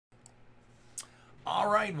All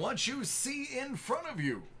right, what you see in front of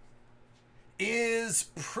you is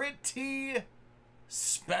pretty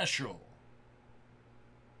special.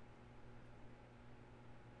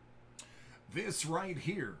 This right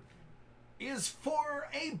here is for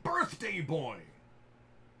a birthday boy.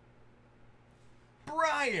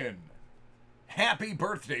 Brian, happy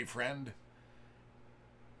birthday, friend.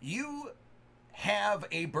 You have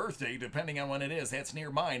a birthday, depending on when it is. That's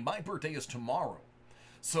near mine. My birthday is tomorrow.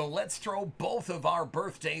 So let's throw both of our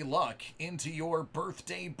birthday luck into your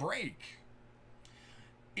birthday break.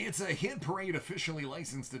 It's a Hit Parade officially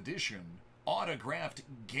licensed edition, autographed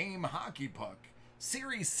game hockey puck,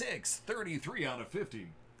 Series 6, 33 out of 50.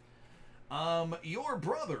 Your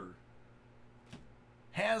brother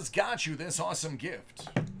has got you this awesome gift.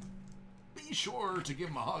 Be sure to give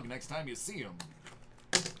him a hug next time you see him.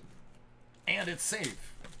 And it's safe.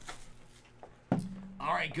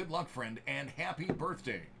 All right, good luck, friend, and happy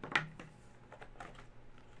birthday.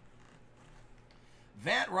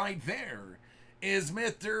 That right there is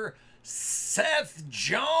Mr. Seth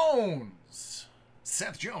Jones.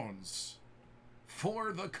 Seth Jones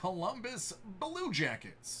for the Columbus Blue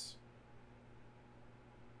Jackets.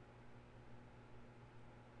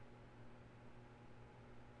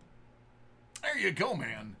 There you go,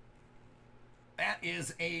 man. That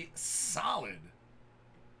is a solid,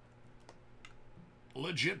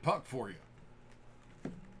 legit puck for you.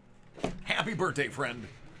 Happy birthday, friend.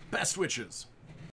 Best wishes.